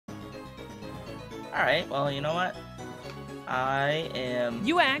Alright, well, you know what? I am...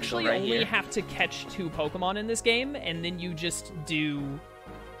 You actually right only here. have to catch 2 Pokemon in this game, and then you just do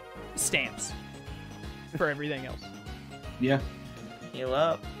stamps for everything else. Yeah. Heal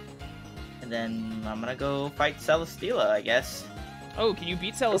up. And then I'm gonna go fight Celesteela, I guess. Oh, can you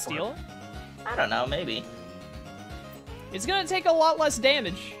beat Celesteela? I don't know, maybe. It's gonna take a lot less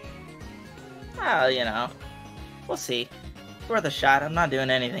damage. Well, you know. We'll see. Worth a shot. I'm not doing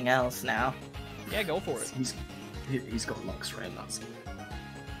anything else now. Yeah, go for it. He's got Luxray, and that's it.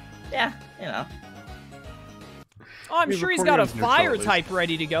 Yeah, you know. Oh, I'm He's sure he's got a recording neutral, fire at least. type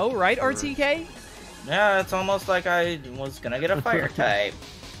ready to go, right, RTK? Yeah, it's almost like I was gonna get a fire type.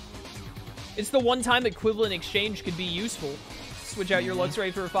 It's the one time equivalent exchange could be useful. Switch out your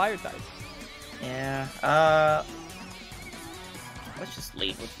Luxray for a fire type. Yeah, let's just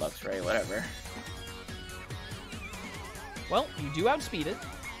lead with Luxray, whatever. Well, you do outspeed it.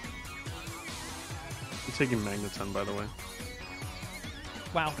 I'm taking Magneton, by the way.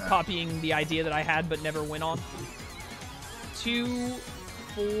 Wow, copying the idea that I had but never went on. 2,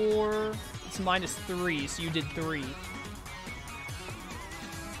 4, it's -3, so you did 3.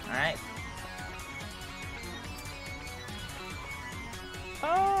 Alright.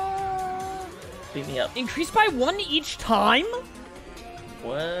 Beat me up. Increased by 1 each time?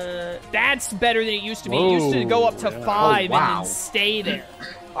 What? That's better than it used to be. It used to go up to Whoa, yeah. 5 Oh, wow. and then stay there.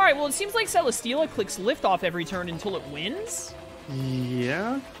 Alright, well, it seems like Celesteela clicks lift off every turn until it wins.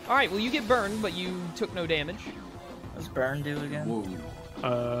 Yeah? Alright, well, you get burned, but you took no damage. What's Burn do again?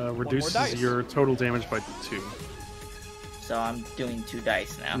 Whoa. Reduces dice. your total damage by 2. So I'm doing 2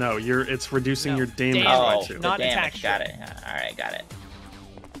 dice now. No, it's reducing No, your damage damage. by Oh, 2. the Not damage. attack Got shit. it. Alright, got it.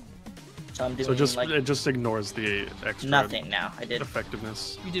 So I'm doing So just like it just ignores the extra nothing now. I did.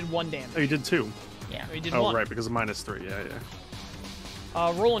 effectiveness. You did 1 damage. Oh, you did 2. Yeah. Or you did Oh, 1. right, because of -3. Yeah,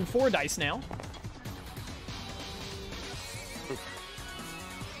 yeah. Rolling 4 dice now.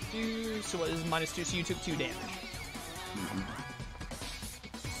 So what is -2? So you took 2 damage.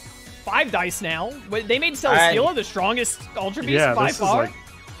 5 dice now. Wait, they made Celesteela the strongest Ultra Beast Yeah, by this far.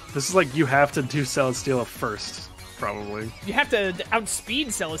 this is like you have to do Celesteela first, probably. You have to outspeed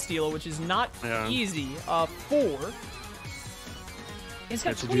Celesteela, which is not Yeah. easy. 4. It's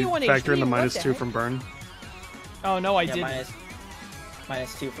got Did you 21 factor in the HP. What -2 heck? from burn? Oh no, I Yeah, didn't.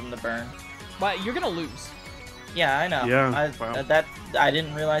 -2 from the burn. But you're gonna lose. Yeah, I know. Yeah, wow. I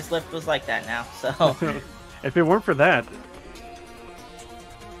didn't realize Lift was like that now. So If it weren't for that,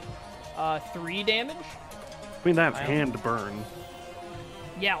 3 damage. between that Wow. and burn.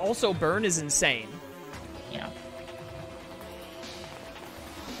 Yeah. Also, burn is insane. yeah.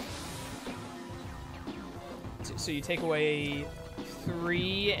 So you take away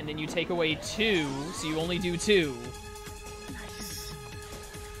 3, and then you take away 2, so you only do 2. Nice.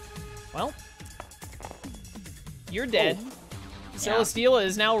 Well, you're dead. Yeah. Celesteela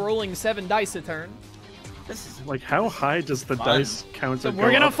is now rolling 7 dice a turn. This is Like, how high does the Fun. dice counter So go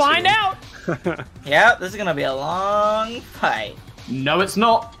we're gonna up find to? out! yeah. This is gonna be a long fight. No, it's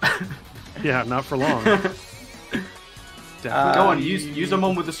not. Yeah, not for long. Go on, use them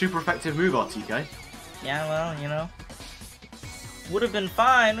on with the super effective move, RTK. Yeah. Well, you know, would have been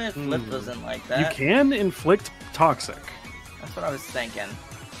fine if Lift wasn't like that. You can inflict toxic. That's what I was thinking.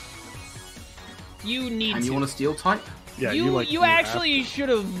 You need And you to. want a steel type? Yeah, you have actually should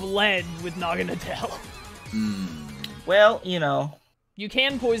have led with Naganadel. Well, you know. You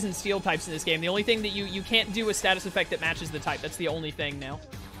can poison steel types in this game. The only thing that you can't do a status effect that matches the type. That's the only thing now.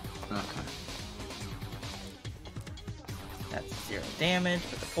 Okay. That's 0 damage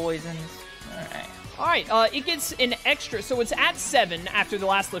with the poisons. Alright. Alright, it gets an extra. So it's at 7 after the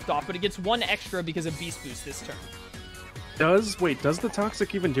last lift off, but it gets 1 extra because of Beast Boost this turn. Does the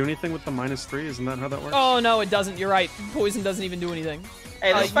toxic even do anything with the -3? Isn't that how that works? Oh, no, it doesn't. You're right. Poison doesn't even do anything.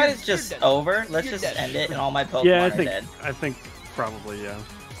 Hey, this fight you're- is just you're dead. over. Let's You're just dead. end it and all my Pokemon yeah, are dead. I think probably, yeah.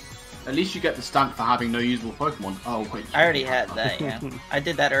 At least you get the stamp for having no usable Pokemon. Oh, wait. I already had that, yeah. I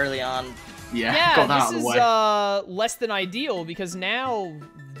did that early on. Yeah, Yeah, got that out this of the is way. less than ideal because now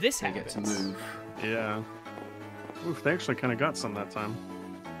this They get happens. to move. Yeah. Oof, they actually kind of got some that time.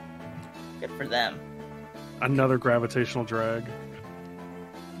 Good for them. Another gravitational drag.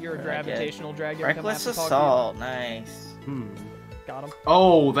 You're a Very good. gravitational drag. Every time I Reckless have to talk to Assault, nice. Hmm. you. Got him.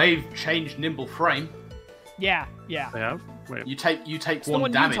 Oh, they've changed Nimble Frame. Yeah, yeah. They have? Wait. You take the one one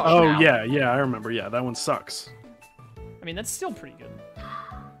you damage talked Oh, now. yeah, I remember. Yeah, that one sucks. I mean, that's still pretty good.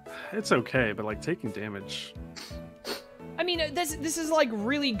 It's okay, but like taking damage. I mean, this is like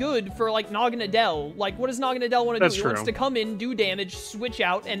really good for like Noggin Adele. Like, what does Noggin Adele want to do? He wants to come in, do damage, switch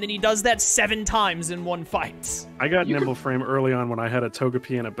out, and then he does that 7 times in one fight. I got Nimble Frame early on when I had a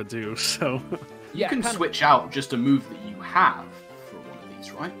Togepi and a Badoo, so... You can switch out just a move that you have for one of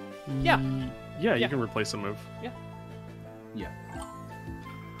these, right? Yeah. Yeah, you can replace a move. Yeah. Yeah.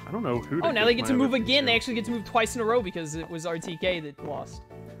 I don't know who to Oh, now they get to move again. They to. actually get to move twice in a row because it was RTK that lost.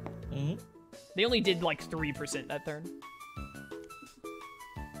 Mm-hmm. They only did like 3% that turn.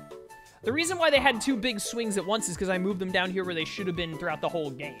 The reason why they had 2 big swings at once is because I moved them down here where they should have been throughout the whole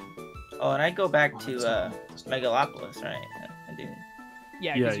game. Oh, and I go back to Megalopolis, right? I do.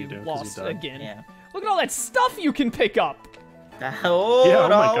 Yeah, because you lost again. Yeah. Look at all that stuff you can pick up. Oh, yeah, oh it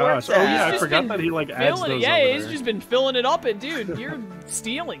my all gosh. works Oh yeah, out. I forgot that he like adds Filling those it. Yeah, over he's there. just been filling it up. And dude, you're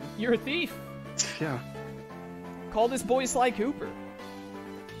stealing. You're a thief. Yeah. Call this boy Sly Cooper.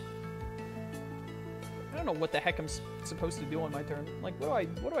 I don't know what the heck I'm supposed to do on my turn. Like,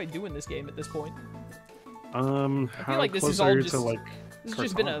 what do I do in this game at this point? I feel like this is all just to, like, this has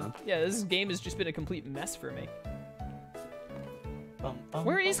just been a this game has just been a complete mess for me.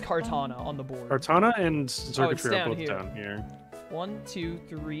 Where is Kartana on the board? Kartana and Circuitry are both here. down here. 1, 2,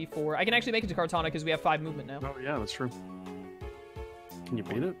 3, 4. I can actually make it to Kartana because we have 5 movement now. Oh yeah, that's true. Can you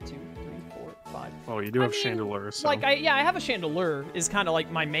beat it? 2, 3, 4, 5. Oh, you do have Chandelure, so... Like, I have a Chandelure is kind of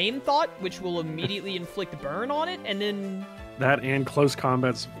like my main thought, which will immediately inflict burn on it, and then... That and close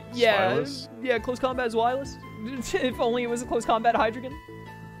combat's wireless? Yeah, close combat is wireless. If only it was a close combat Hydreigon.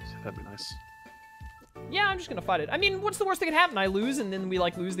 That'd be nice. Yeah, I'm just gonna fight it. I mean, what's the worst that could happen? I lose, and then we,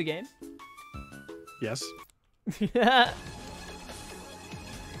 like, lose the game? Yes. Yeah.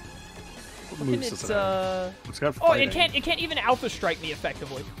 What moves does it have? It's got Oh, fighting. it can't even Alpha Strike me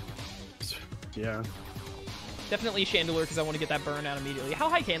effectively. Yeah. Definitely Chandelure because I want to get that burn out immediately. How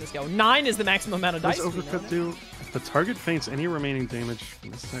high can this go? 9 is the maximum amount of Does dice. Overcut do? If the target feints any remaining damage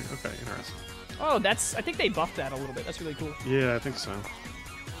from this attack? Okay, interesting. Oh, I think they buffed that a little bit. That's really cool. Yeah, I think so.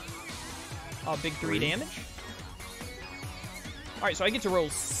 Oh, big 3 damage. Alright, so I get to roll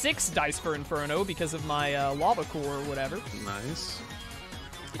 6 dice for Inferno because of my Lava Core or whatever. Nice.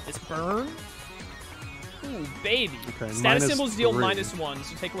 Get this burn. Ooh, baby. Okay, Status symbols deal -3. -1,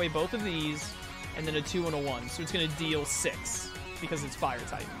 so take away both of these, and then a 2 and a 1. So it's going to deal 6 because it's fire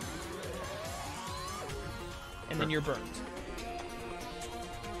type. And then you're burned.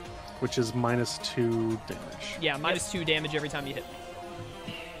 Which is -2 damage. Yeah, -2 damage every time you hit me.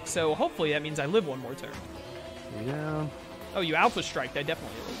 So hopefully that means I live one more turn. Yeah. Oh, you Alpha Striked. I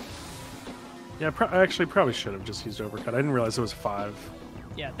definitely live. Yeah, I actually probably should have just used Overcut. I didn't realize it was 5.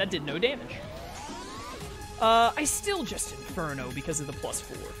 Yeah, that did no damage. I still just Inferno because of the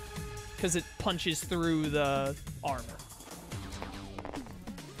 +4. Because it punches through the armor.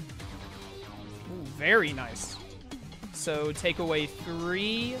 Ooh, very nice. So take away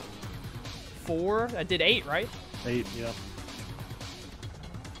 3, 4. That did 8, right? 8, yeah.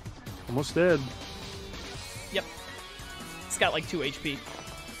 Almost dead. Yep. It's got like 2 HP.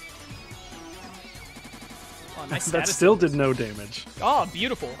 Oh, nice That status still symbols. did no damage. Oh,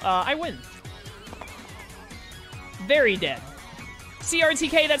 beautiful. I win. Very dead.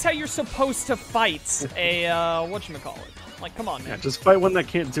 CRTK, that's how you're supposed to fight a, whatchamacallit. Like, come on, man. Yeah, just fight one that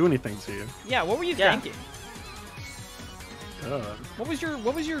can't do anything to you. Yeah, what were you Yeah. thinking? Duh. What was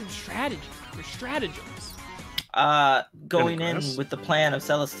your strategy? Your stratagems? Going in Aggress? with the plan of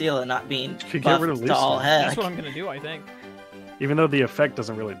Celesteela not being Could get rid of buffed to all Lisa. heck. That's what I'm gonna do, I think. Even though the effect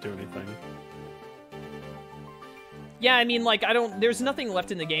doesn't really do anything. Yeah, I mean, like, there's nothing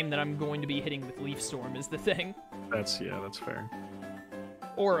left in the game that I'm going to be hitting with Leaf Storm is the thing. That's fair.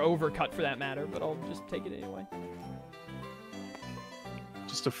 Or Overcut for that matter, but I'll just take it anyway.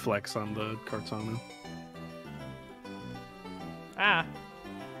 Just a flex on the Kartana. Ah.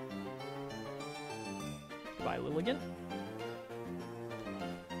 Goodbye, Lilligant.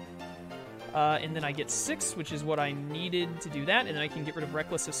 And then I get 6, which is what I needed to do that, and then I can get rid of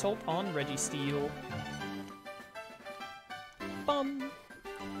Reckless Assault on Registeel. Bum.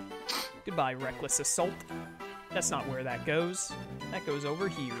 Goodbye, Reckless Assault. That's not where that goes. That goes over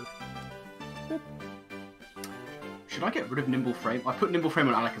here. Should I get rid of Nimble Frame? I put Nimble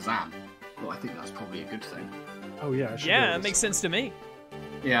Frame on Alakazam. Well, I think that's probably a good thing. Oh yeah, I should Yeah, do it this. makes sense to me.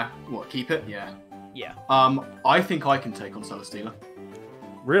 Yeah. What? Keep it? Yeah. Yeah. I think I can take on Celesteela.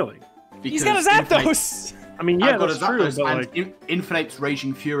 Really? He's got his Infinite- Zapdos! I mean, yeah, I've got that's a true, Zapdos, but and like... Infinite's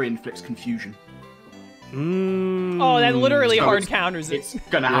Raging Fury inflicts confusion. Oh, that literally So hard it's- counters it. It's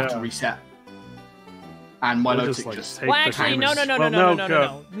gonna have to Yeah. reset. And my We'll Milotic just, like, just... take Well, the actually, no,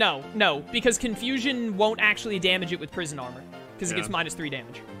 hammers. no, because Confusion won't actually damage it with Prison Armor, because it Yeah. gets -3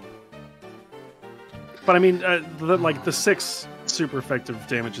 damage. But I mean, the 6 super effective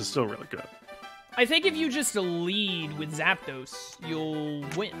damage is still really good. I think if you just lead with Zapdos, you'll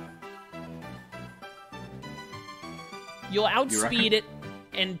win. You'll outspeed it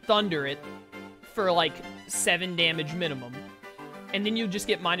and thunder it for like 7 damage minimum. And then you just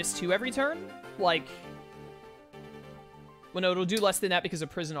get -2 every turn? Like... Well, no, it'll do less than that because of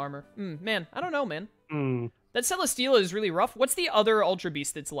prison armor. Man, I don't know, man. That Celesteela is really rough. What's the other Ultra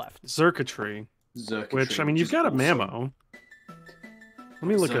Beast that's left? Xurkitree. Which, I mean, you've got a Mammo. Let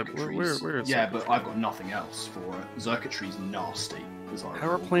me look at... Where is Yeah, but I've got nothing else for it. Xurkitree's nasty.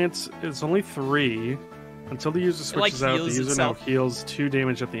 Power Plants is only 3. Until the user switches out, the user now heals 2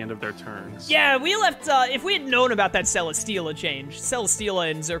 damage at the end of their turns. Yeah, we left... if we had known about that Celesteela change,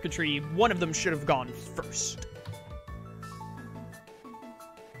 Celesteela and Xurkitree, one of them should have gone first.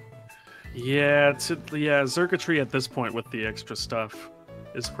 Yeah, Xurkitree at this point with the extra stuff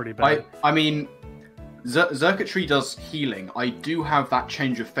is pretty bad. I mean, Xurkitree does healing. I do have that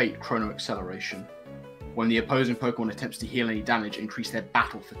Change of Fate Chrono Acceleration. When the opposing Pokemon attempts to heal any damage, increase their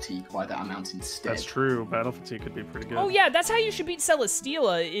battle fatigue by that amount instead. That's true. Battle fatigue could be pretty good. Oh yeah, that's how you should beat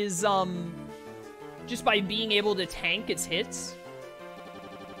Celesteela, is just by being able to tank its hits.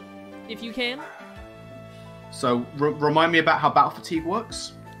 If you can. So, remind me about how battle fatigue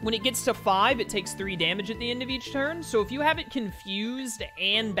works? When it gets to 5, it takes 3 damage at the end of each turn. So if you have it confused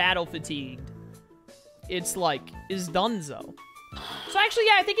and battle fatigued, it's like, is donezo. So actually,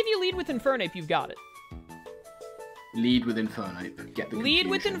 yeah, I think if you lead with Infernape, you've got it. Lead with Infernape, get the Lead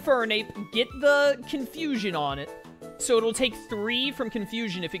with Infernape, get the confusion on it. So it'll take 3 from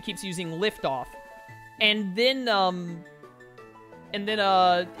confusion if it keeps using Liftoff. And then,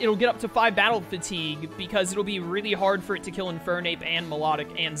 it'll get up to 5 battle fatigue because it'll be really hard for it to kill Infernape and Melodic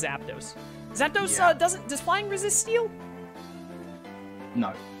and Zapdos. Zapdos, does flying resist steel?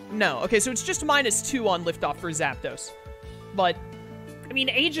 No. No, okay, so it's just -2 on Liftoff for Zapdos. But, I mean,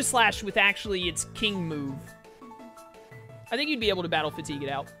 Aegislash with actually its King move. I think you'd be able to battle fatigue it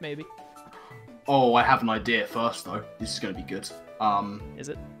out, maybe. Oh, I have an idea first, though. This is going to be good. Is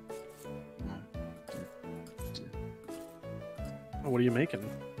it? What are you making?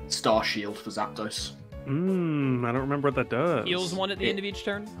 Star Shield for Zapdos. I don't remember what that does. Heals 1 at the end of each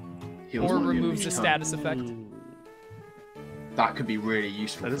turn? Heals or one removes a turn. status effect. That could be really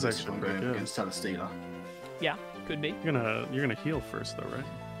useful. That is for this actually one pretty going good. against Celesteela. Yeah, could be. You're gonna heal first, though, right?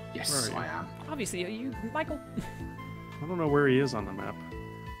 Yes, Where are I you? am. Obviously, you, Michael. I don't know where he is on the map.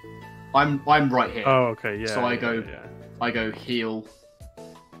 I'm right here. Oh, okay, yeah. So I go yeah. I go heal,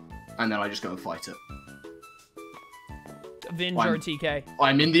 and then I just go and fight it. Avenge I'm- RTK.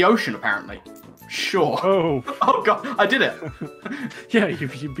 I'm in the ocean, apparently. Sure. Oh, Oh god, I did it! yeah, you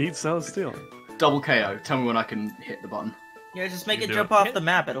beat Celesteela. Double KO. Tell me when I can hit the button. Yeah, just make You it do jump it. off the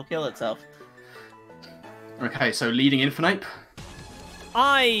map. It'll kill itself. Okay, so leading Infernape.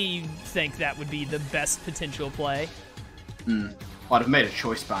 I think that would be the best potential play. I'd have made a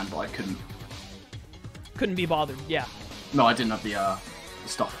choice band, but I couldn't. Couldn't be bothered, yeah. No, I didn't have the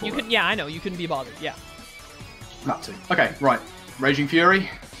stuff for You it. could, yeah, I know, you couldn't be bothered, yeah. That too. Okay, right. Raging Fury.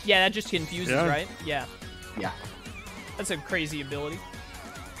 Yeah, that just confuses, Yeah. right? Yeah. Yeah. That's a crazy ability.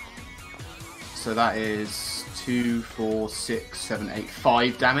 So that is 2, 4, 6, 7, 8,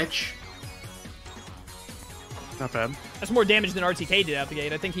 5 damage. Not bad. That's more damage than RTK did out the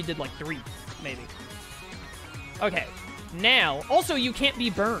gate. I think he did like 3, maybe. Okay, now, also you can't be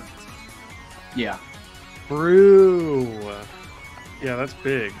burned. Yeah. Brew. Yeah, that's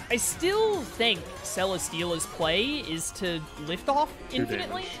big. I still think Celesteela's play is to lift off 2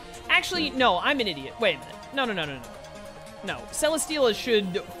 infinitely. damage. Actually, no, I'm an idiot. Wait a minute. No. No, Celesteela should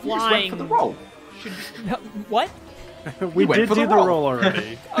You just flying. went for the roll. Should no, what? We went did for the do the roll. roll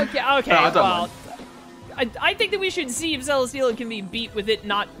already. Okay. I don't Well, I think that we should see if Celesteela can be beat with it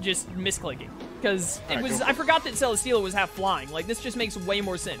not just misclicking. Because it Alright, was, go for I forgot that Celesteela was half flying. Like, this just makes way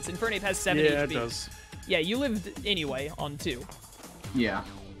more sense. Infernape has 7 Yeah, HP. it does. Yeah, you lived anyway on 2. Yeah.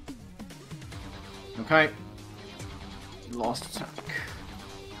 Okay. Last attack.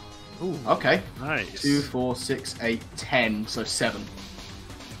 Ooh, Okay. nice. 2, 4, 6, 8, 10. So 7.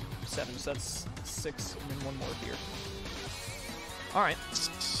 7, so that's 6, and then 1 more here. Alright.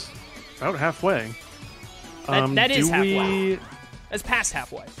 About halfway. That is do halfway. we? That's past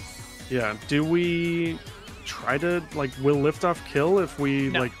halfway. Yeah. Do we try to will Liftoff kill if we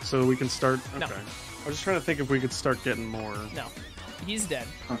No. so we can start? No. Okay. I was just trying to think if we could start getting more. No. He's dead.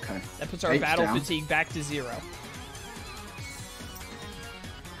 Okay. That puts our 8's battle down. fatigue back to 0.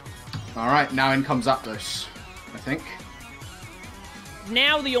 Alright, now in comes Zapdos, I think.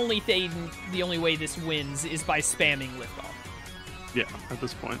 Now the only way this wins is by spamming liftoff. Yeah, at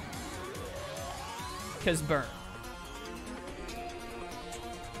this point. Because burn.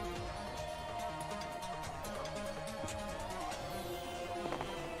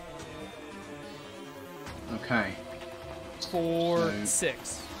 Okay. 4, So-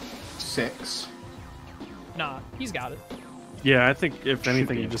 6. 6. Nah, he's got it. Yeah, I think if Should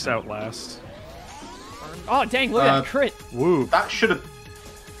anything, be you just okay. outlast. Burn. Oh, dang, look at that crit. Woo. That should have...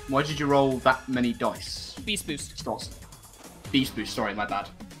 Why did you roll that many dice? Beast boost. Stars. Beast boost, sorry, my bad.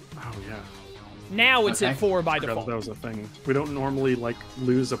 Oh yeah. Now it's Okay. at 4 by Forgot default. that was a thing. We don't normally like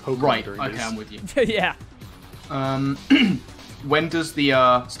lose a Pokemon Right, during okay, these. I'm with you. Yeah. When does the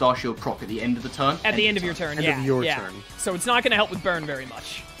Star Shield proc? At the end of the turn? At the end of your turn, End yeah. of your yeah. turn. So it's not going to help with burn very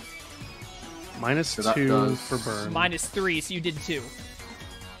much. So that -2 does- for burn. -3, so you did 2.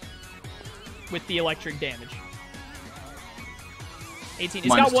 With the electric damage. 18. It's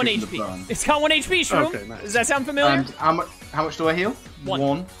got Minus 1 2 from the HP. burn. It's got 1 HP, Shroom. Okay, nice. Does that sound familiar? And how much do I heal?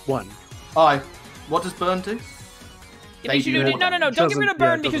 1. 1. What does burn do? It makes you do do more no. damage. Don't get rid of Doesn't- burn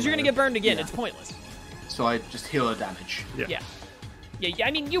yeah, because doesn't you're going to matter. get burned again. Yeah. It's pointless. So I just heal her damage. Yeah. Yeah,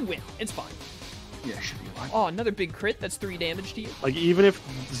 I mean, you win. It's fine. Yeah, should be right. Oh, another big crit. That's 3 damage to you. Like even if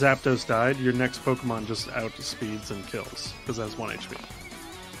Zapdos died, your next Pokemon just outspeeds and kills because that's 1 HP.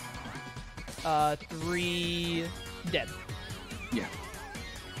 3 dead. Yeah.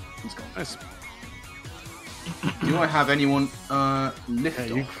 He's gone. Nice. Do I have anyone lift Yeah,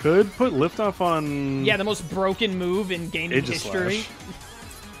 you off? could put Liftoff on. Yeah, the most broken move in gaming history. Aegislash.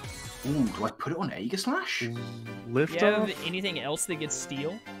 Ooh, do I put it on Aegislash? Do Liftoff. you have anything else that gets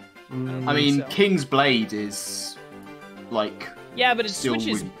steel? I mean, so. King's Blade is like Yeah, but it Still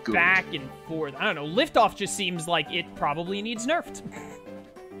switches really good. back and forth. I don't know. Liftoff just seems like it probably needs nerfed.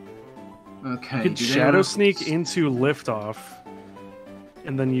 okay. You could did Shadow anyone- Sneak into Liftoff,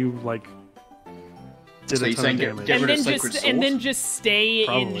 and then you like did So a you're ton saying of get- damage. get and rid of then Sacred just and then Sword? just stay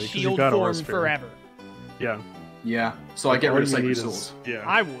Probably, in 'cause you've shield got form Aura Sphere. forever. Yeah. Yeah. So I get All rid of you Sacred need Sword. is- Yeah.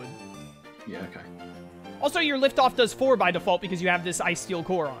 I would. Yeah. Okay. Also, your liftoff does 4 by default because you have this Ice Steel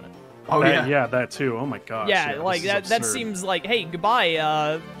core on it. Oh That- yeah. that too. Oh my gosh. yeah, like this is that absurd. seems like, hey,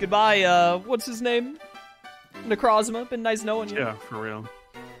 goodbye, what's his name? Necrozma. Been nice knowing you. Yeah, for real.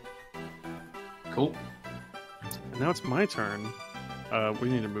 Cool. And now it's my turn. We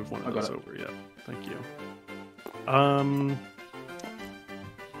need to move one I of got those it. over. Yeah, thank you.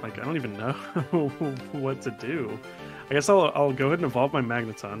 Like I don't even know what to do. I guess I'll go ahead and evolve my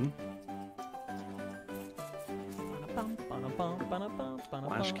Magneton.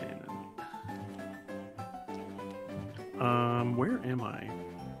 Flash Cannon. Where am I?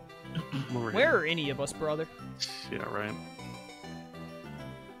 I'm over Where here. are any of us, brother? Yeah, right.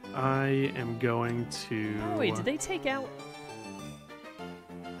 I am going to. Oh, wait, did they take out?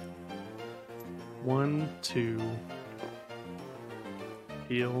 1, 2.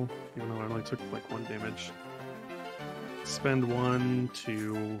 Heal, even though I only took like 1 damage. Spend 1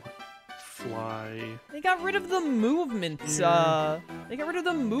 to fly. They got rid of the movement. Yeah. They got rid of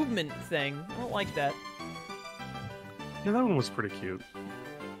the movement thing. I don't like that. Yeah, that one was pretty cute.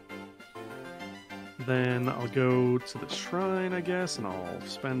 Then I'll go to the shrine, I guess, and I'll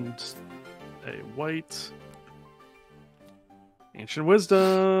spend a white. Ancient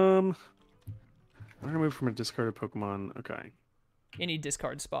Wisdom! I'm gonna move from a discarded Pokemon. Okay. Any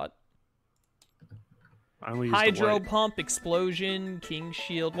discard spot. I only used a Hydro white. Pump, Explosion, King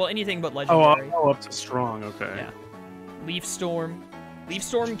Shield. Well, anything but Oh, legendary. I'll go up to strong, okay. Yeah. Leaf Storm. Leaf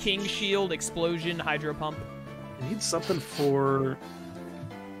Storm, King Shield, Explosion, Hydro Pump. I need something for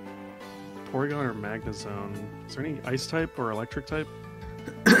Porygon or Magnezone. Is there any Ice type or Electric type?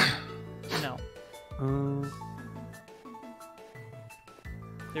 No. Uh,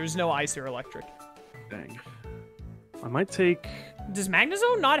 There's no Ice or Electric. dang. I might take. Does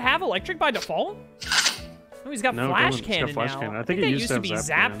Magnezone not have Electric by default? Oh, he's got No, Flash he's got Cannon Flash now. Cannon. I I think think it that used to be have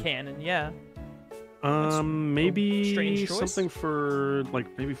Zap Zap Cannon, yeah. Maybe strange choice. something for like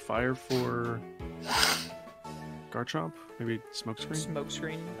maybe fire for Garchomp. Maybe Smokescreen.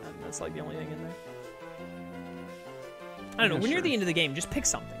 Smokescreen. That's like the only thing in there. I don't know. Yeah, When you're sure. at the end of the game, just pick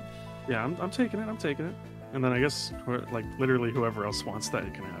something. Yeah, I'm taking it. I'm taking it. And then I guess like literally whoever else wants that,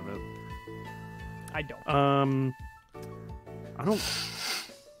 you can have it. I don't. I don't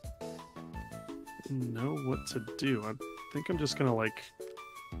know what to do. I think I'm just gonna like.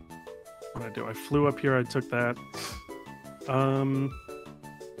 What I do? I flew up here. I took that. I'm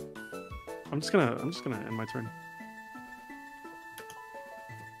just gonna end my turn.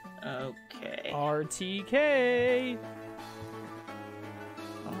 Okay. RTK.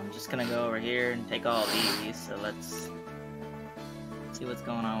 Well, I'm just gonna go over here and take all these. So let's see what's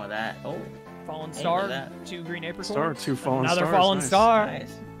going on with that. Oh, Fallen Hey, Star. look at that. 2 green apricorns. Star, 2 fallen Another stars. fallen Nice. star.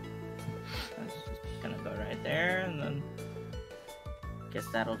 nice. I was just gonna there, and then guess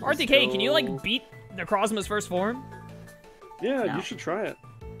that'll just RTK, go... can you like beat Necrozma's first form? Yeah, No. you should try it.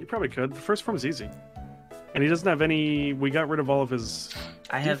 You probably could. The first form is easy. And he doesn't have any... We got rid of all of his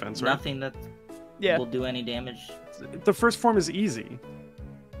I have defense, right? nothing that Yeah. will do any damage. The first form is easy.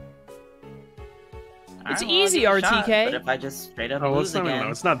 It's Alright, well, I'll easy, give it a shot, RTK. but if I just straight up Oh, well, lose again...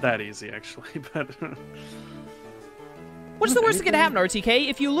 it's not that easy, actually, but... What's the worst that could happen, RTK?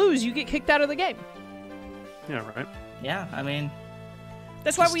 If you lose, you get kicked out of the game. yeah, right. Yeah, I mean...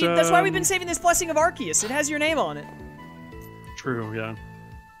 That's why Just, that's why we've been saving this Blessing of Arceus. It has your name on it. True, yeah.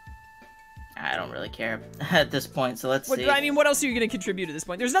 I don't really care at this point, so let's see. I mean, what else are you going to contribute at this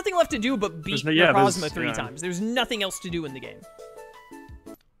point? There's nothing left to do but beat Necrozma three times. There's nothing else to do in the game.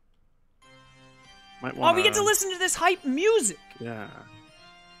 Might wanna... Oh, we get to listen to this hype music. Yeah.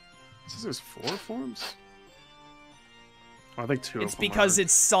 It says there's 4 forms? Oh, I think 2 It's of them because are...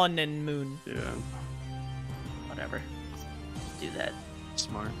 it's sun and moon. Yeah, Whatever. Let's do that.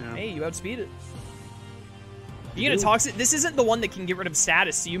 smart, yeah. Hey, you outspeed it. You gonna toxic? This isn't the one that can get rid of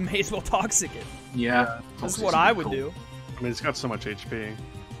status, so you may as well toxic it. Yeah. That's what I would do. I mean, it's got so much HP.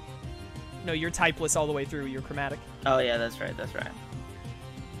 No, you're typeless all the way through. You're chromatic. Oh yeah, that's right, that's right.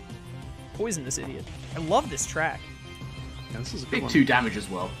 Poison this idiot. I love this track. Yeah, this is a good Big one. 2 damage as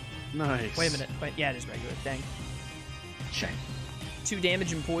well. Nice. Wait a minute. Wait, yeah, it is regular. Dang. Shame. 2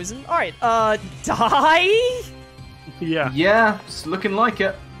 damage and poison. All right. Die. Yeah. Yeah, it's looking like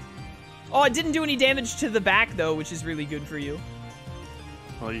it. Oh, it didn't do any damage to the back though, which is really good for you.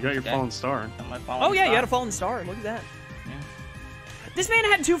 Well, you got your Okay. fallen star. Got my fallen Oh yeah, you star. had a fallen star. Look at that. Yeah. This man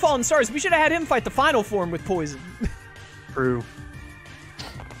had 2 fallen stars. We should have had him fight the final form with poison. True.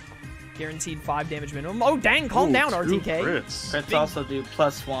 Guaranteed 5 damage minimum. Oh dang, calm Ooh, down, 2 RTK. crits. Crits also do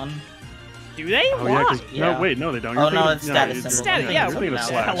 +1. Do they? Oh, Why? yeah, 'cause- Yeah. No, wait, no, they don't. Oh You're no, thinking- it's status you're- symbol. Status, yeah, You're thinking of no,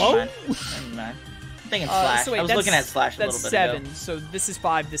 Slash. Hello? Never mind. I'm thinking Slash. So wait, I was that's- looking at Slash a That's little bit 7, ago. so this is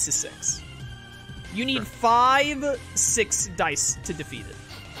 5, this is 6. You need 5, 6 dice to defeat it,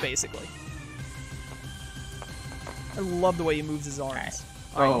 basically. I love the way he moves his arms.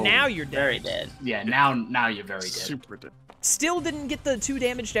 Alright, Oh, now you're dead. Very dead. Yeah, now you're very dead. Super dead. Still didn't get the 2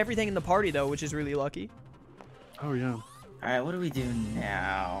 damage to everything in the party, though, which is really lucky. Oh, yeah. Alright, what do we do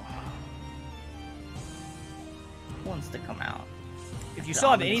now? Who wants to come out? If you still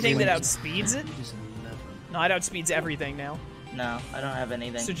have Dominant anything that range. outspeeds it, He's 11. no, it outspeeds everything now. No, I don't have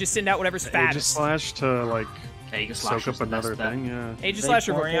anything. So just send out whatever's Aegis fattest. Slash to, like, Aegis Slash soak is up the best another bet. thing, yeah. Aegis Slash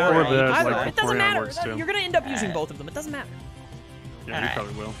or Vaporeon Vaporeon. or the, Either. like, It doesn't Vaporeon matter. works, too. You're gonna end up using Alright. both of them. It doesn't matter. Yeah, Alright. you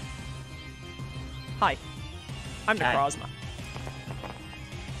probably will. Hi, I'm Hi. Necrozma.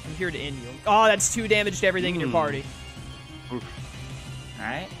 I'm here to end you. Oh, that's 2 damage to everything in your party. Oof.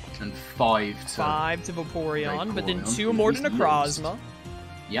 Alright. And 5 to... 5 to Vaporeon, but then Vaporeon. 2 more to He's Necrozma.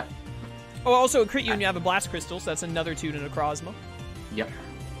 Yep. Oh, also a crit you and you have a Blast Crystal, so that's another 2 to Necrozma. Yep.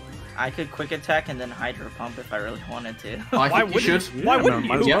 I could quick attack and then Hydro Pump if I really wanted to. I Why think you wouldn't should. you? Why Yeah, wouldn't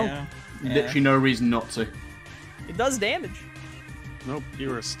might as you? well. Yeah. Literally no reason not to. It does damage. Nope,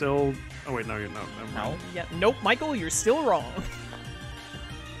 you are still... Oh, wait, no, you're not. Never No. mind. Yeah, nope, Michael, you're still wrong.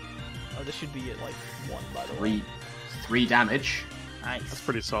 Oh, this should be at like 1, by the way. 3 damage. Nice. That's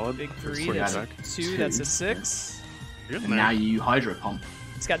pretty solid. Big for 3, quick that's a attack. 2, that's a 6. You're And getting now there. you Hydro Pump.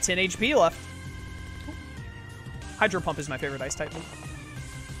 It's got 10 HP left. Hydro Pump is my favorite ice type move.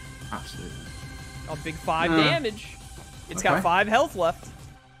 Absolutely. Oh, big 5 Uh, damage. It's got okay. 5 health left.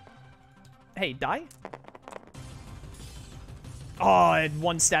 Hey, die. Oh, I had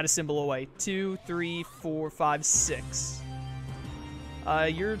 1 status symbol away. 2, 3, 4, 5, 6.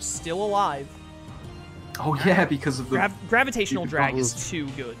 You're still alive. Oh yeah, because of the... Gravitational drag is too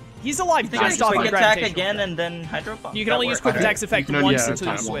good. He's alive I think just I off quick of attack gravitational again drag. and then Hydro Pump. You can only use That quick works. attack's effect You can only once use until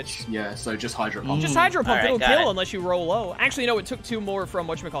you attack switch. once. Yeah, so just Hydro Pump. Just Hydro Pump, Alright, it'll got kill it. unless you roll low. Actually, no, it took 2 more from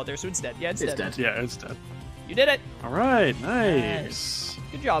whatchamacallit there, so it's dead. Yeah, it's It's dead. dead. Yeah, it's dead. You did it. All right, nice.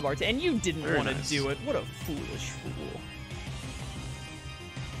 Good job, Art. And you didn't Very want to nice. do it. What a foolish fool.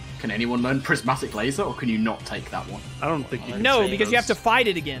 Can anyone learn Prismatic Laser, or can you not take that one? I don't think you can No, say because you have to those. fight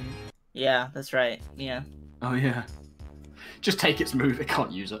it again. Yeah, that's right. Yeah. Oh yeah. Just take its move, it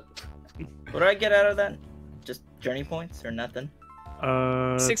can't use it. What do I get out of that? Just journey points or nothing?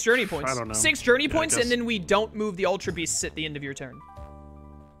 6 journey points. I don't know. 6 journey Yeah, I points, guess. and then we don't move the Ultra Beasts at the end of your turn.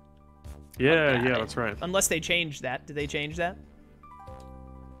 Yeah, Got yeah, it. that's right. Unless they change that. Did they change that?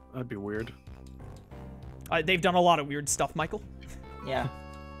 That'd be weird. They've done a lot of weird stuff, Michael. Yeah.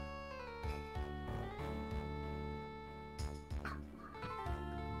 I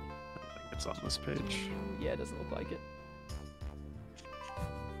think it's on this page. Yeah, it doesn't look like it.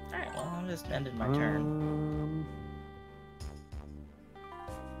 Alright, well, I'm just ending my turn.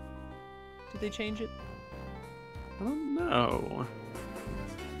 Did they change it? I don't know.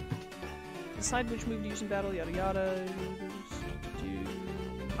 Decide which move to use in battle, yada yada.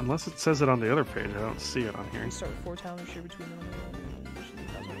 Unless it says it on the other page, I don't see it on here. Start with 4 talents, share between them.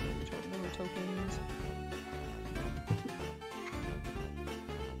 Tokens.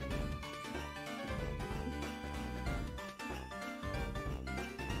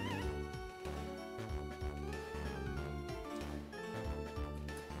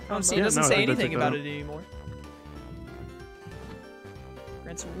 I don't see. It doesn't say anything about it anymore.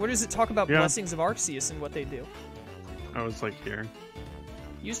 Where does it talk about Blessings of Arceus and what they do? I was like here.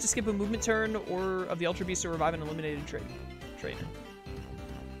 Used to skip a movement turn or of the Ultra Beast to revive an eliminated trainer.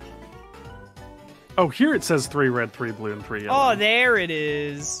 Oh, here it says 3 red, 3 blue, and 3 yellow. Oh, there it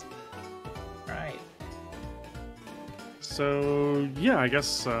is. Right. So yeah, I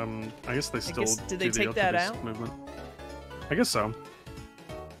guess they still did they do the take Ultra that Beast out? movement. I guess so.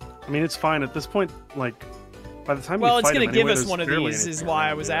 I mean, it's fine at this point. Like, by the time well, you it's fight going him to give anyway, us one of there's these, barely is anything why I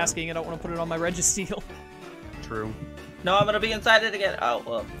around, was asking. I don't want to put it on my Registeel. True. No, I'm gonna be inside it again. Oh,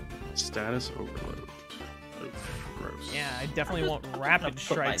 well. Status overload. Oof, gross. Yeah, I definitely want Rapid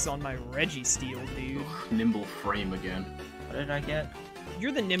Strikes on my Registeel, dude. Nimble frame again. What did I get?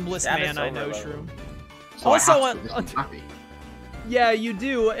 You're the nimblest Status man I know, overload. Shroom. So Also, I have to, I'm happy. Yeah, you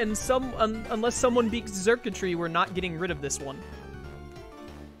do, and unless someone beats Circuitry, we're not getting rid of this one.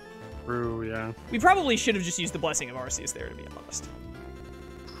 True, yeah. We probably should have just used the Blessing of Arceus there, to be honest.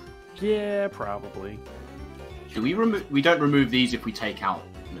 Yeah, probably. Do we remove? We don't remove these if we take out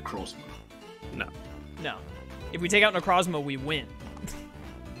Necrozma. No. No. If we take out Necrozma, we win.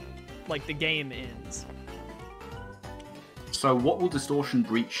 Like, the game ends. So what will Distortion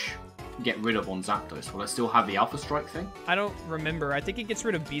Breach get rid of on Zapdos? Will I still have the Alpha Strike thing? I don't remember. I think it gets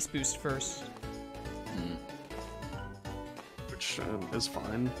rid of Beast Boost first. Which is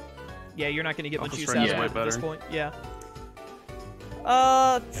fine. Yeah, you're not going to get much Alpha use Strike out is of way it at this better. point. Yeah.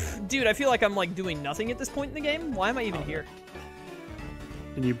 Dude, I feel like I'm, like, doing nothing at this point in the game. Why am I even here?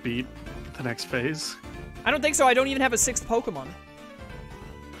 Can you beat the next phase? I don't think so. I don't even have a 6th Pokemon.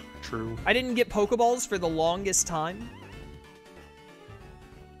 True. I didn't get Pokeballs for the longest time.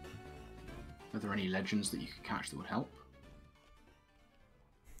 Are there any legends that you could catch that would help?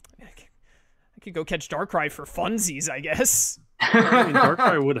 I could go catch Darkrai for funsies, I guess. I mean,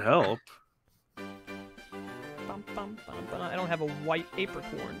 Darkrai would help. Bum, bum, bum, bum. I don't have a white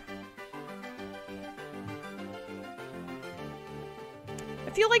apricorn. I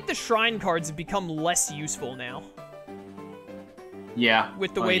feel like the shrine cards have become less useful now. Yeah.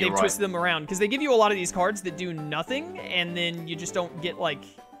 With the way they've you're right. twisted them around. Because they give you a lot of these cards that do nothing, and then you just don't get, like,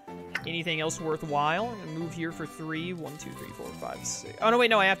 anything else worthwhile. I'm gonna move here for 3. 1, 2, 3, 4, 5, 6. Oh, no, wait,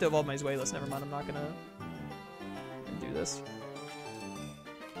 no, I have to evolve my Zweilous. Never mind, I'm not gonna do this.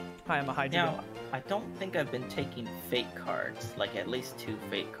 Hi, I'm a Hydreigon. Now, I don't think I've been taking fate cards, like at least 2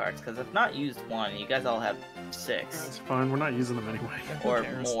 fate cards, because I've not used 1. You guys all have 6 It's fine. We're not using them anyway. or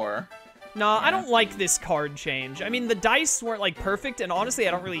cares? more. Nah, I Yeah. don't like this card change. I mean, the dice weren't, like, perfect, and honestly,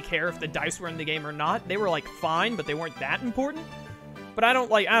 I don't really care if the dice were in the game or not. They were, like, fine, but they weren't that important. But I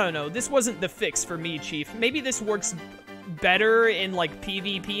don't know, this wasn't the fix for me, Chief. Maybe this works better in, like,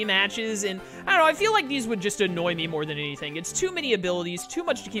 PvP matches, and I don't know, I feel like these would just annoy me more than anything. It's too many abilities, too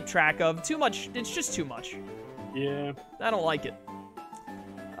much to keep track of, too much, it's just too much. Yeah. I don't like it.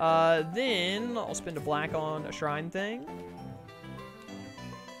 Then I'll spend a black on a shrine thing.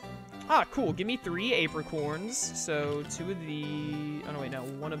 Ah, cool. Give me 3 apricorns. So 2 of the... Oh, no, wait, no.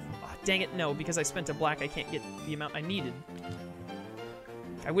 1 of... Oh, dang it, no. Because I spent a black, I can't get the amount I needed.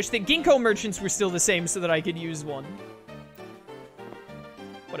 I wish the Ginkgo merchants were still the same so that I could use 1.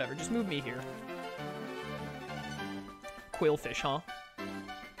 Whatever, just move me here. Quillfish, huh?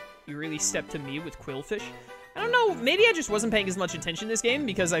 You really stepped to me with Quillfish? I don't know, maybe I just wasn't paying as much attention this game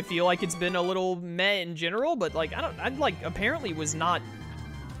because I feel like it's been a little meh in general, but, like, I apparently was not,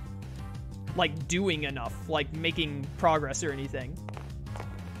 like, doing enough, like, making progress or anything.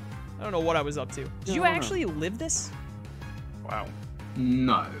 I don't know what I was up to. Did you actually live this? Wow.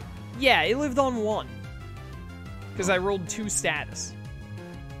 No. Yeah, it lived on 1. Because I rolled 2 status.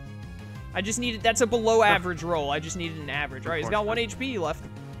 I just needed, that's a below average roll. I just needed an average. Alright, he's got 1 HP left.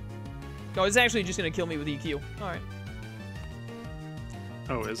 No, he's actually just gonna kill me with EQ. Alright.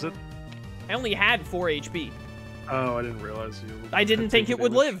 Oh, is it? I only had 4 HP. Oh, I didn't realize you. I didn't had think taken it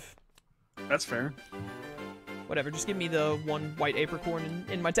would damage. live. That's fair. Whatever, just give me the 1 white apricorn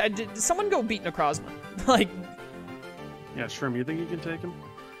in my... Did someone go beat Necrozma? Like... Yeah, Shrimp, you think you can take him?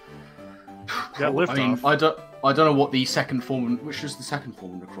 Got lift I mean, off. I don't know what the second form. Which is the second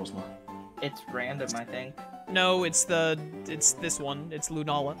form of Necrozma? It's random, I think. No, it's this one. It's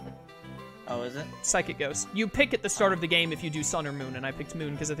Lunala. Oh, is it? Psychic Ghost. You pick at the start of the game if you do Sun or Moon, and I picked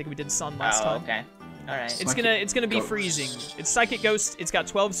Moon because I think we did Sun last time. Okay. All right. It's gonna be Ghost. freezing. It's Psychic Ghost. It's got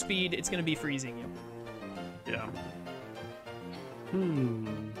 12 speed. It's gonna be freezing you. Yeah.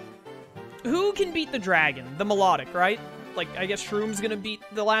 Who can beat the dragon? The melodic, right? Like, I guess Shroom's gonna beat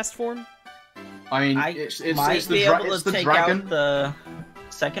the last form. I mean, I it's might the be dra- able it's to the take dragon. out the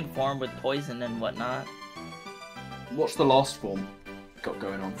second form with poison and whatnot. What's the last form got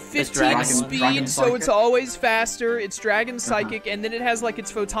going on? 15 dragon- speed, dragon so it's psychic? always faster. It's Dragon Psychic, and then it has like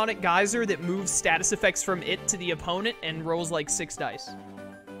its Photonic Geyser that moves status effects from it to the opponent and rolls like 6 dice.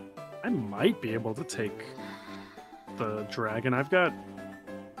 I might be able to take the dragon. I've got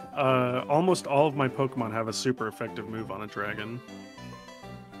almost all of my Pokemon have a super effective move on a dragon.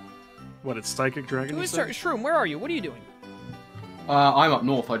 What, it's Psychic Dragon? Who you is said? Shroom? Where are you? What are you doing? I'm up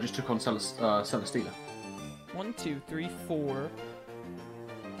north. I just took on Celesteela. 1, 2, 3, 4.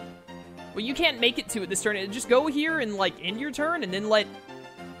 Well, you can't make it to it this turn. Just go here and like end your turn, and then let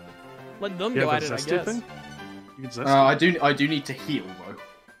them You go have at a it. I Zesty guess. thing? You can Zesty? I do need to heal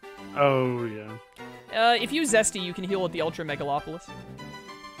though. Oh, yeah. If you Zesty, you can heal at the Ultra Megalopolis.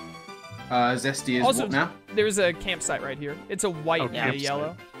 Zesty is Also, what now? There's a campsite right here. It's a white Oh, and a campsite.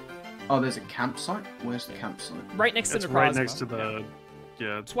 yellow. Oh, there's a campsite? Where's the campsite? Right next to It's Necrozma. right next to the...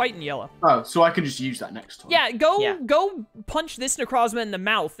 Yeah. It's white and yellow. Oh, so I can just use that next time. Yeah, go Yeah. go punch this Necrozma in the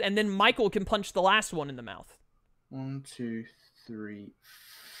mouth, and then Michael can punch the last one in the mouth. 1, 2, 3,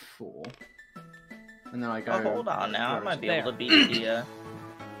 4. And then I go... Oh, hold on now. I where might is be it? able to beat the.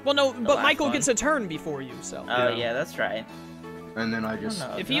 Well, no, but last Michael one. gets a turn before you, so. Oh, Yeah. yeah, that's right. And then I just...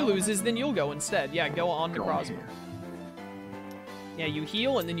 no. If he loses, then you'll go instead. Yeah, go on go on Necrozma. here. Yeah, you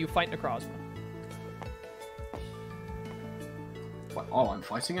heal, and then you fight Necrozma. Oh, I'm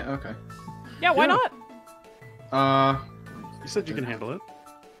fighting it? Okay. Yeah, why Yeah. not? You said you can handle it.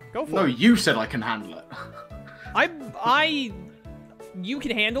 Go for No, it. you said I can handle it. You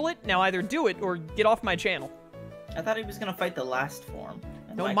can handle it. Now either do it or get off my channel. I thought he was gonna fight the last form.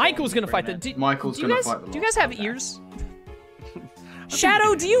 And No, Michael Michael's was gonna fight the. bring Michael's do you gonna guys, fight the Do you guys last have one. ears?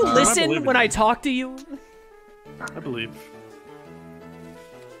 Shadow, do you I listen believe when in I you. talk to you? I believe.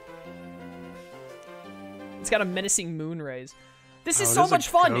 It's got a menacing moon rays. This is Oh, so it is a much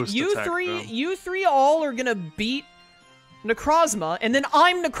fun. ghost You attack, three, though. you three all are gonna beat Necrozma, and then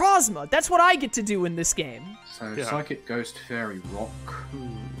I'm Necrozma. That's what I get to do in this game. So, Yeah. Psychic Ghost, Fairy Rock.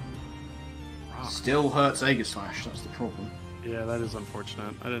 Rock. Still hurts Aegislash, that's the problem. Yeah, that is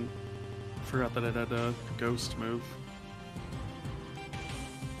unfortunate. I forgot that it had a ghost move.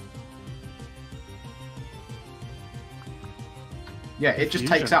 Yeah, it just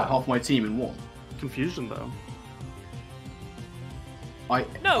Confusion, takes out though. half my team in one. Confusion, though.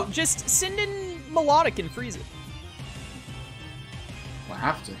 No, just send in Melodic and freeze it. I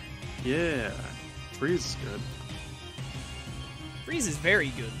have to. Yeah. Freeze is good. Freeze is very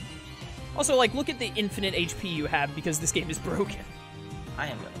good. Also, like, look at the infinite HP you have because this game is broken. I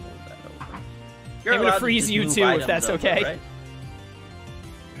am gonna move that over. I'm gonna allowed to freeze just you move too, if items that's over, okay. right?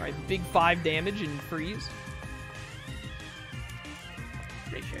 Alright, big 5 damage and freeze.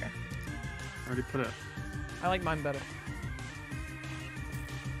 Pretty sure. Already put it. I like mine better.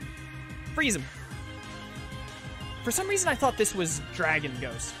 Freeze him. For some reason, I thought this was Dragon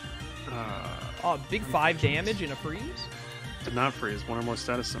Ghost. Oh, big 5 damage and a freeze? Did not freeze. One or more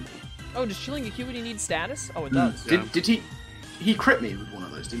status symbol. Oh, does Chilling Acuity need status? Oh, it does. Yeah. Did he... He crit me with one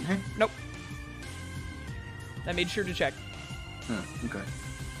of those, didn't he? Nope. I made sure to check. Oh, okay.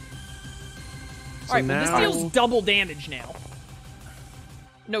 Alright, well, this now- deals double damage now.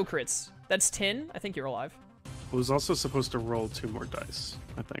 No crits. That's 10. I think you're alive. It was also supposed to roll 2 more dice,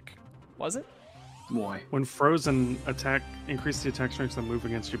 I think. Was it? Why? When frozen, increase the attack strength and move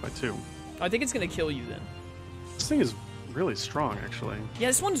against you by 2. I think it's gonna kill you then. This thing is really strong, actually. Yeah,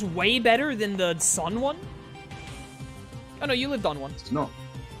 this one's way better than the Sun one. Oh no, you lived on one. It's not.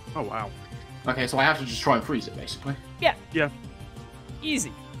 Oh, wow. Okay, so I have to just try and freeze it, basically. Yeah, Yeah.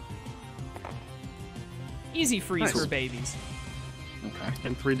 easy. Easy freeze Nice. for babies. Okay.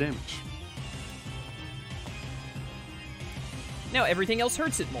 And 3 damage. Now everything else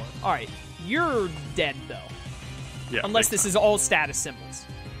hurts it more. Alright, you're dead though. Yeah. Unless big this time. is all status symbols.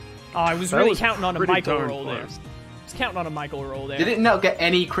 Oh, I was That really was counting on a pretty Michael darn roll there. close. I was counting on a Michael roll there. Did it not get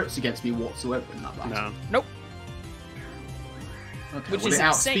any crits against me whatsoever in that battle? No. Nope. Okay, Which well, is it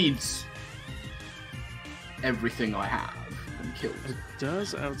insane. outspeeds everything I have and kills. It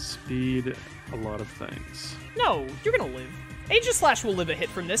does outspeed a lot of things. No, you're gonna live. Aegislash will live a hit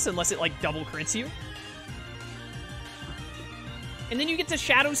from this unless it like double crits you. And then you get to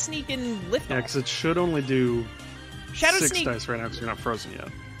Shadow Sneak and lift Yeah, off. because it should only do Shadow 6 Sneak. dice right now because you're not frozen yet.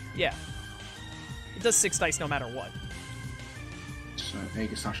 Yeah. It does 6 dice no matter what. So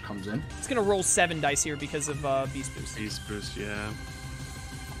Aegislash comes in. It's gonna roll 7 dice here because of Beast Boost. Beast Boost, yeah.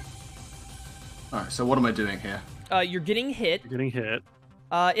 Alright, so what am I doing here? You're getting hit. You're getting hit.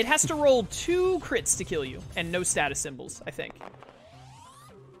 It has to roll 2 crits to kill you, and no status symbols, I think.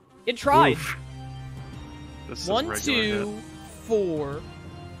 It tried. Oof. This is 1, regular 2, hit. 4, 5,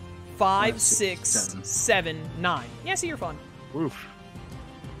 5, 6, 6, 7, 9. Yeah, see, you're fine. Oof.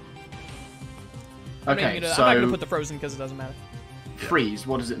 Okay, I'm not so gonna put the frozen because it doesn't matter. freeze,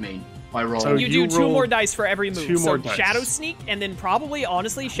 what does it mean? I roll. So You do 2 roll more dice for every move. 2 So more dice. Shadow Sneak, and then probably,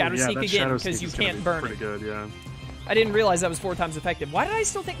 honestly, Shadow Yeah, Sneak that again, Shadow because Sneak you is gonna can't be burn pretty it. good, yeah. I didn't realize that was 4 times effective. Why did I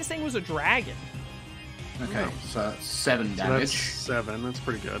still think this thing was a dragon? Okay, so that's 7 So damage. that's 7. That's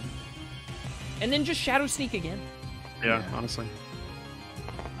pretty good. And then just Shadow Sneak again. Yeah, Yeah. honestly.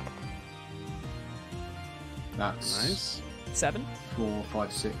 That's Nice. 7? 4,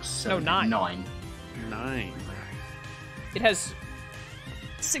 5, 6, No, 7, 9. 9. 9. It has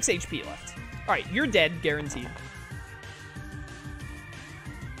 6 HP left. Alright, you're dead, guaranteed.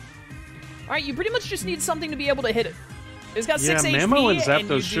 Alright, you pretty much just need something to be able to hit it. It's got 6 HP, Mamo and you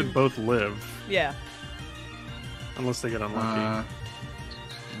Zapdos should do- both live. Yeah. Unless they get unlucky.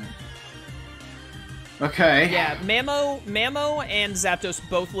 Okay. Yeah, Mamo and Zapdos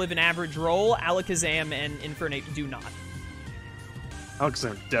both live an average roll. Alakazam and Infernape do not.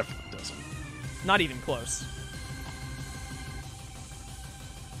 Alexander definitely doesn't. Not even close.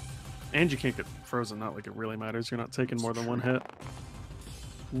 And you can't get frozen, not like it really matters. You're not taking more than 1 hit.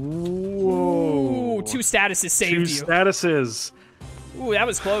 Whoa. Ooh, 2 statuses saved 2 you. statuses. Ooh, that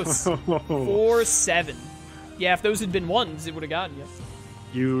was close. 4, 7. Yeah, if those had been 1s, it would have gotten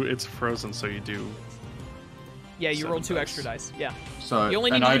you. It's frozen, so you do. Yeah, you 7 rolled 2 dice. extra dice. Yeah. So, You only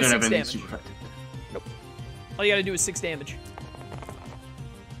need and to I do don't 6 have any damage. super effective. All you gotta do is 6 damage.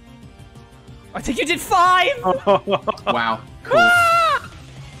 I think you did 5! Wow, cool.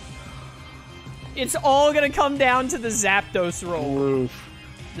 It's all gonna come down to the Zapdos roll. Oof.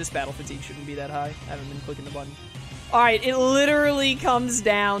 This battle fatigue shouldn't be that high. I haven't been clicking the button. Alright, it literally comes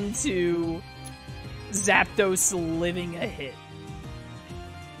down to Zapdos living a hit.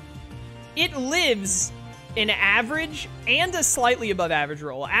 It lives an average and a slightly above average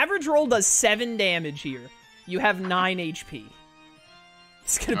roll. Average roll does 7 damage here. You have 9 HP.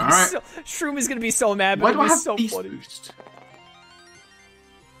 It's gonna be Alright. so... Shroom is gonna be so mad, but Why it'll do I be have so Beast funny. Boost?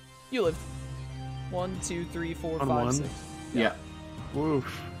 You lived. 1, 2, 3, 4, On 5, 1? 6. Yeah.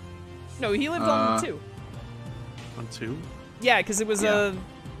 Woof. No, he lived on 2. On 2? Yeah, because it was Yeah.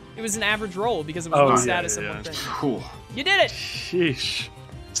 it was an average roll because it was Oh, one yeah, status yeah, and yeah. one thing. Cool. You did it! Sheesh.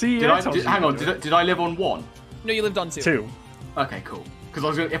 See, Did I, tells did, you hang to on, do did I live on 1? No, you lived on 2. 2. Okay, cool. Because I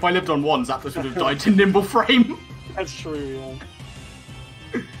was gonna, if I lived on 1, Zapdos would have died to Nimble Frame. That's true,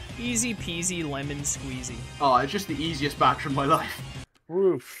 yeah. Easy peasy lemon squeezy. Oh, it's just the easiest batch of my life.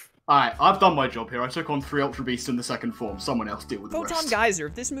 Woof. Alright, I've done my job here. I took on 3 Ultra Beasts in the second form. Someone else deal with the Photon rest. Geyser.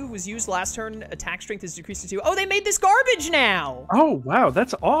 If this move was used last turn, attack strength is decreased to 2. Oh, they made this garbage now! Oh, wow,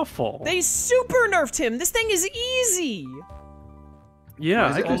 that's awful. They super nerfed him. This thing is easy. Yeah,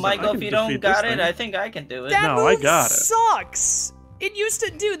 Well, I can, Michael, I can if you don't defeat got this it, thing. I think I can do it. That No, I move got it. sucks. It used to,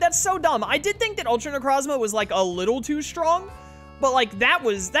 dude, that's so dumb. I did think that Ultra Necrozma was like a little too strong, but like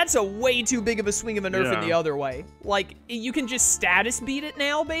that's a way too big of a swing of a nerf in Yeah. the other way. Like, you can just status beat it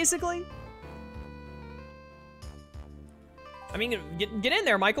now, basically. I mean, get in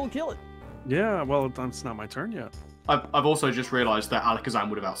there, Michael, kill it. Yeah, well, it's not my turn yet. I've also just realised that Alakazam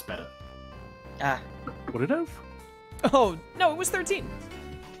would have outsped it. Ah, Would it have? Oh, no, it was 13.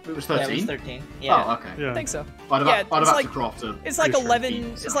 It was yeah, 13? it was 13. Yeah. Oh, okay. Yeah. I think so. I'd have, Yeah, I'd have it's had like- to craft a It's like pretty 11,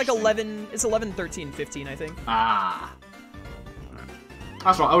 strong it's like thing. 11, it's 11, 13, 15, I think. Ah.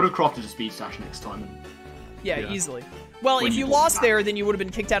 That's right, I would have crafted a speed stash next time. Yeah, Yeah. easily. Well, When if you you brought lost me back. there, then you would have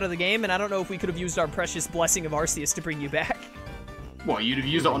been kicked out of the game, and I don't know if we could have used our precious blessing of Arceus to bring you back. What, you'd have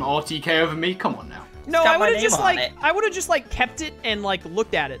used it on RTK over me? Come on now. No, got I my would have name just on like it. I would have just like kept it and like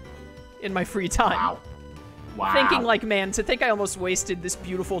looked at it in my free time. Wow. Wow. Thinking like, man, to think I almost wasted this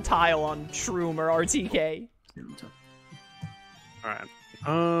beautiful tile on Shroom or RTK. Alright.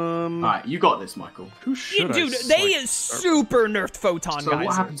 Alright, you got this, Michael. Who Yeah, should I dude, s- they like, is start- super nerfed Photon So Geyser.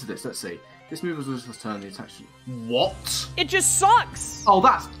 what happened to this? Let's see. This move was this turn. The attack. What? It just sucks. Oh,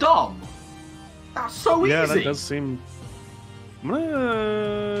 that's dumb. That's so Yeah, easy. that does seem... I'm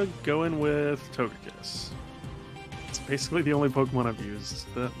gonna go in with Togekiss. It's basically the only Pokemon I've used.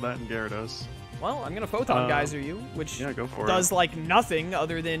 That and Gyarados. Well, I'm gonna Photon Geyser you, which Yeah, go for does it. like nothing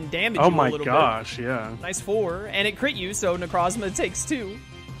other than damage Oh you a my little gosh, yeah. bit. Nice 4, and it crit you, so Necrozma takes 2.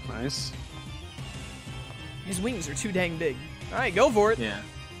 Nice. His wings are too dang big. All right, go for it. Yeah.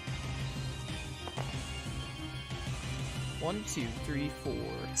 1, 2, 3, 4,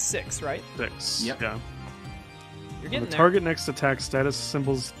 6, right? 6. Yep. Yeah. You're On getting the there. target next attack status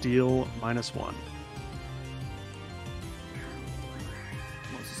symbols deal -1.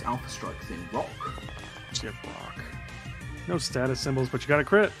 What's this Alpha Strike thing? Rock? Yeah, rock. No status symbols, but you got a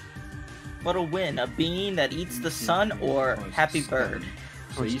crit. What'll win? A being that eats the sun or Happy Bird?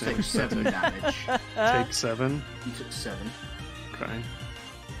 So you take 7 damage. Take 7. You took 7. Okay.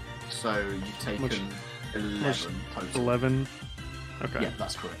 So you've taken Much- 11 total. 11. Okay. Yeah,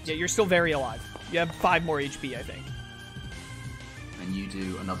 that's correct. Yeah, you're still very alive. You have 5 more HP, I think. And you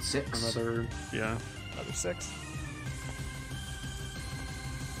do another 6. Another 6.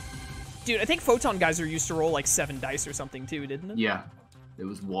 Dude, I think Photon Geyser used to roll like 7 dice or something too, didn't it? Yeah. It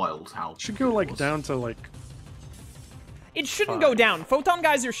was wild how... should go good it like was. down to like It shouldn't 5. go down. Photon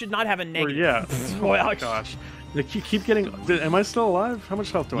Geyser should not have a or negative. yeah. Oh my gosh. They keep getting. Am I still alive? How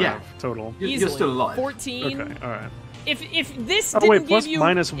much health do I Yeah. have total? You're Easily. still alive. 14. Okay. All right. If this Oh didn't wait, plus give you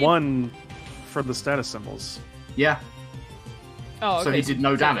 -1 for the status symbols. Yeah. Oh, okay. So he did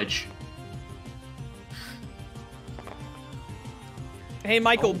no damage. Hey,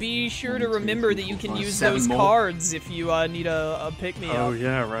 Michael, Oh. be sure to 1, 2, remember 3, that you 4, can 5, use 7 those more. cards if you need a pick me Oh up.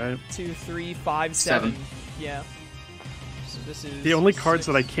 yeah, right. 2, 3, 5, 7. 7. Yeah. So this is The only cards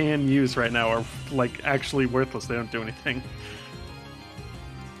 6. that I can use right now are like actually worthless. They don't do anything.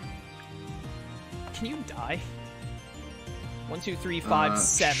 Can you die? 1, 2, 3, 5,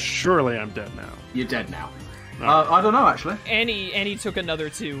 7. Surely I'm dead now. You're dead now. No. I don't know, actually. And he took another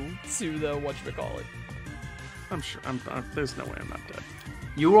 2 to the whatchamacallit. I'm sure. There's no way I'm not dead.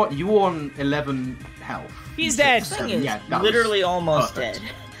 You were on 11 health. He's You took dead. 7. Thing is, Yeah, that literally was almost perfect.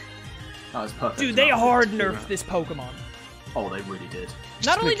 dead. That was perfect. Dude, they That was hard good. nerfed this Pokemon. Oh, they really did.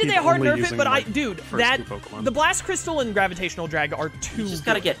 Not only gonna did they keep hard only nerf it, using, but like, dude, first that 2 Pokemon. the Blast Crystal and Gravitational Drag are too You just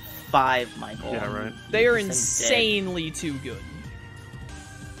gotta good. get 5, Michael. Yeah, right. They are This thing's insanely too good.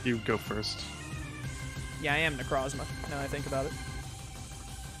 You go first. Yeah, I am Necrozma, now I think about it.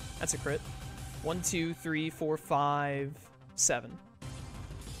 That's a crit. 1, 2, 3, 4, 5, 7.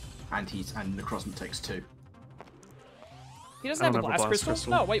 And Necrozma takes 2. He doesn't I have a don't Blast Crystal?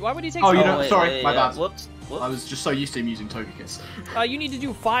 Crystal. No, wait, why would he take Oh, two? you don't- wait, sorry, wait, my yeah. bad. Whoops. I was just so used to him using Togekiss. You need to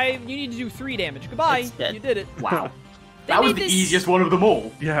do 5, you need to do 3 damage. Goodbye, It's dead. you did it. Wow. They That was made the this- easiest one of them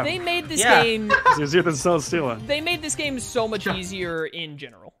all. Yeah. They made this Yeah. game, It's easier than Celesteela. they made this game so much Yeah. easier in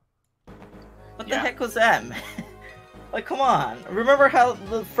general. What the Yeah. heck was that, man? Like, come on. Remember how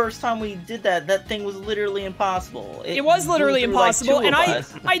the first time we did that thing was literally impossible. It was literally blew through, like, impossible, 2 and of I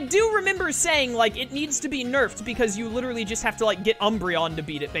us. I do remember saying, like, it needs to be nerfed because you literally just have to, like, get Umbreon to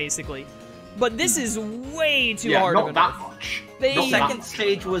beat it, basically. But this is way too Yeah, hard not of a that nerf. much. They- Not The that second much.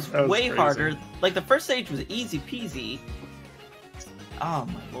 stage was That was way crazy. harder. Like, the first stage was easy peasy. Oh,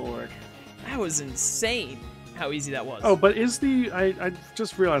 my lord. That was insane how easy that was. Oh, but is the I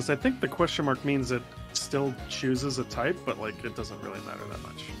just realized I think the question mark means it still chooses a type, but like it doesn't really matter that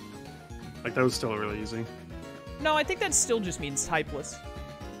much. Like that was still really easy. No, I think that still just means typeless.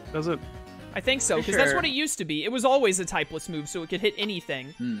 Does it? I think so, For because that's sure. what it used to be. It was always a typeless move, so it could hit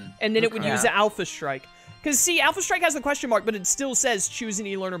anything, and then it would Okay. use the Alpha Strike. Because, see, Alpha Strike has the question mark, but it still says choose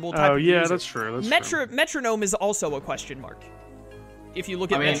any learnable type Oh of yeah, user. that's true. That's true. Metronome is also a question mark. If you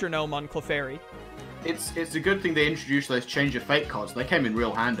look at I mean- Metronome on Clefairy. It's a good thing they introduced those change of fate cards. They came in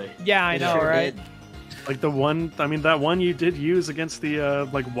real handy. Yeah, I They know, sure right? did. Like the one, I mean, that one you did use against the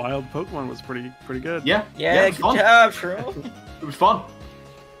like wild Pokemon was pretty good. Yeah, Yeah, it was good fun. job, Shrew. It was fun.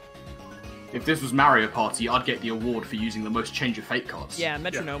 If this was Mario Party, I'd get the award for using the most change of fate cards. Yeah,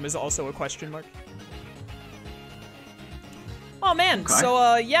 Metronome is also a question mark. Oh man, Okay.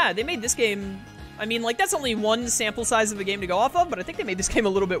 so yeah, they made this game. I mean, like that's only one sample size of a game to go off of, but I think they made this game a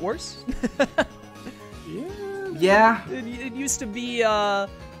little bit worse. Yeah. It used to be. I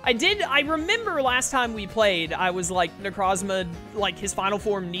remember last time we played, I was like, Necrozma, like his final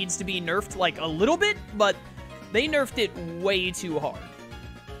form needs to be nerfed like a little bit, but they nerfed it way too hard.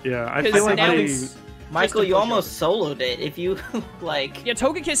 Yeah, I 'Cause feel like now they. it's- Michael, Just a you pushover. almost soloed it. If you, like... Yeah,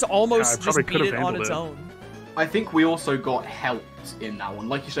 Togekiss Yeah, I almost just probably beat could've it on handled its it. own. I think we also got helped in that one.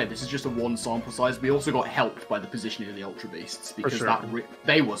 Like you said, this is just a one sample size. We also got helped by the positioning of the Ultra Beasts because sure.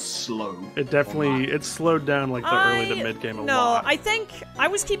 they were slow. It definitely it slowed down like the early to mid game a lot. I think I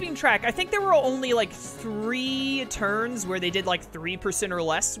was keeping track. I think there were only like 3 turns where they did like 3% or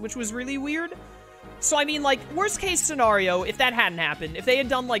less, which was really weird. So I mean, like, worst case scenario, if that hadn't happened, if they had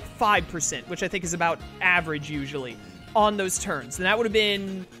done like 5%, which I think is about average usually, on those turns, then that would have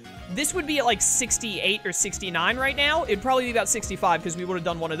been this would be at like 68 or 69 right now. It'd probably be about 65 because we would have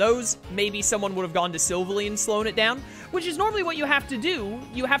done one of those. Maybe someone would have gone to Silverly and slowed it down, which is normally what you have to do.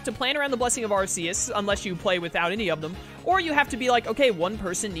 You have to plan around the Blessing of Arceus, unless you play without any of them, or you have to be like, okay, one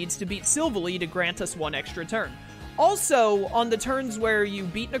person needs to beat Silverly to grant us one extra turn. Also, on the turns where you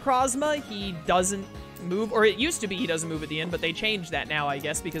beat Necrozma, he doesn't move, or it used to be he doesn't move at the end, but they changed that now, I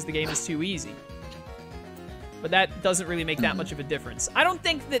guess, because the game is too easy. But that doesn't really make that much of a difference. I don't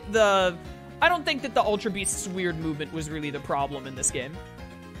think that the Ultra Beast's weird movement was really the problem in this game.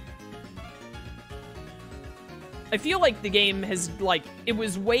 I feel like the game has, like, it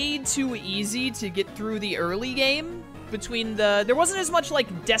was way too easy to get through the early game between there wasn't as much,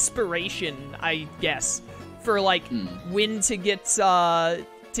 like, desperation, I guess, for, like, when to get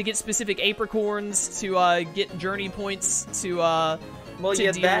specific apricorns, to get journey points, to well, to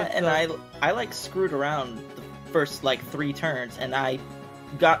yeah, deal that, with and I like screwed around the first like 3 turns, and I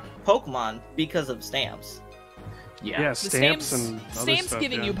got Pokemon because of stamps. Yeah, stamps and other stamps stuff,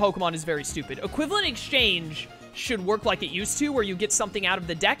 giving yeah. you Pokemon is very stupid. Equivalent exchange should work like it used to, where you get something out of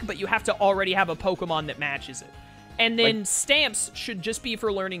the deck, but you have to already have a Pokemon that matches it. And then stamps should just be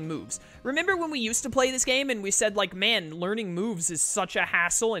for learning moves. Remember when we used to play this game and we said, like, man, learning moves is such a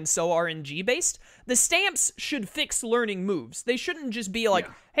hassle and so RNG-based? The stamps should fix learning moves. They shouldn't just be like,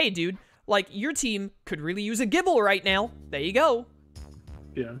 hey, dude, like, your team could really use a Gibble right now. There you go.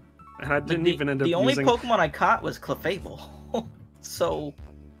 Yeah. And I didn't even end up The only using... Pokemon I caught was Clefable. So...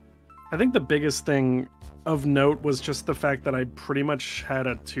 I think the biggest thing of note was just the fact that I pretty much had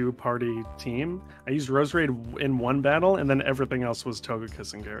a 2-party team. I used Roserade in one battle, and then everything else was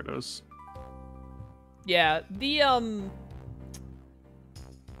Togekiss and Gyarados. Yeah, the,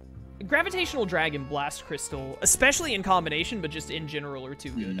 Gravitational Drag and Blast Crystal, especially in combination, but just in general, are too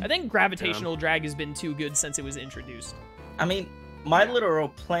good. I think Gravitational Drag has been too good since it was introduced. I mean, my literal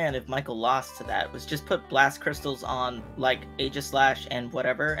plan, if Michael lost to that, was just put Blast Crystals on, like, Aegislash and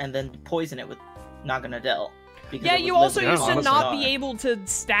whatever, and then poison it with Naganadel. Yeah, you also used to not be able to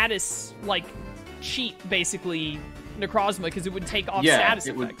status, like, cheat, basically, Necrozma, because it would take off status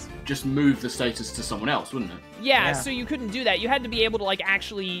effects. Would just move the status to someone else, wouldn't it? Yeah, so you couldn't do that. You had to be able to, like,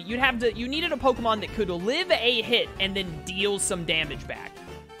 actually, you needed a Pokemon that could live a hit and then deal some damage back.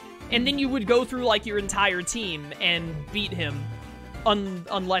 And then you would go through, like, your entire team and beat him,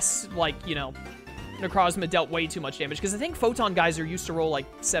 unless, like, you know, Necrozma dealt way too much damage. Because I think Photon Geyser used to roll, like,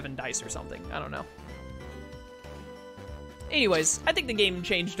 7 dice or something. I don't know. Anyways, I think the game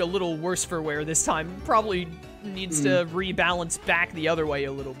changed a little worse for wear this time. Probably needs to rebalance back the other way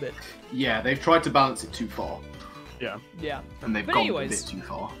a little bit. Yeah, they've tried to balance it too far. Yeah. And they've gone a bit too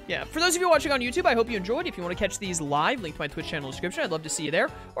far. Yeah, for those of you watching on YouTube, I hope you enjoyed. If you want to catch these live, link to my Twitch channel in the description. I'd love to see you there.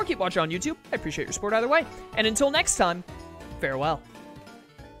 Or keep watching on YouTube. I appreciate your support either way. And until next time, farewell.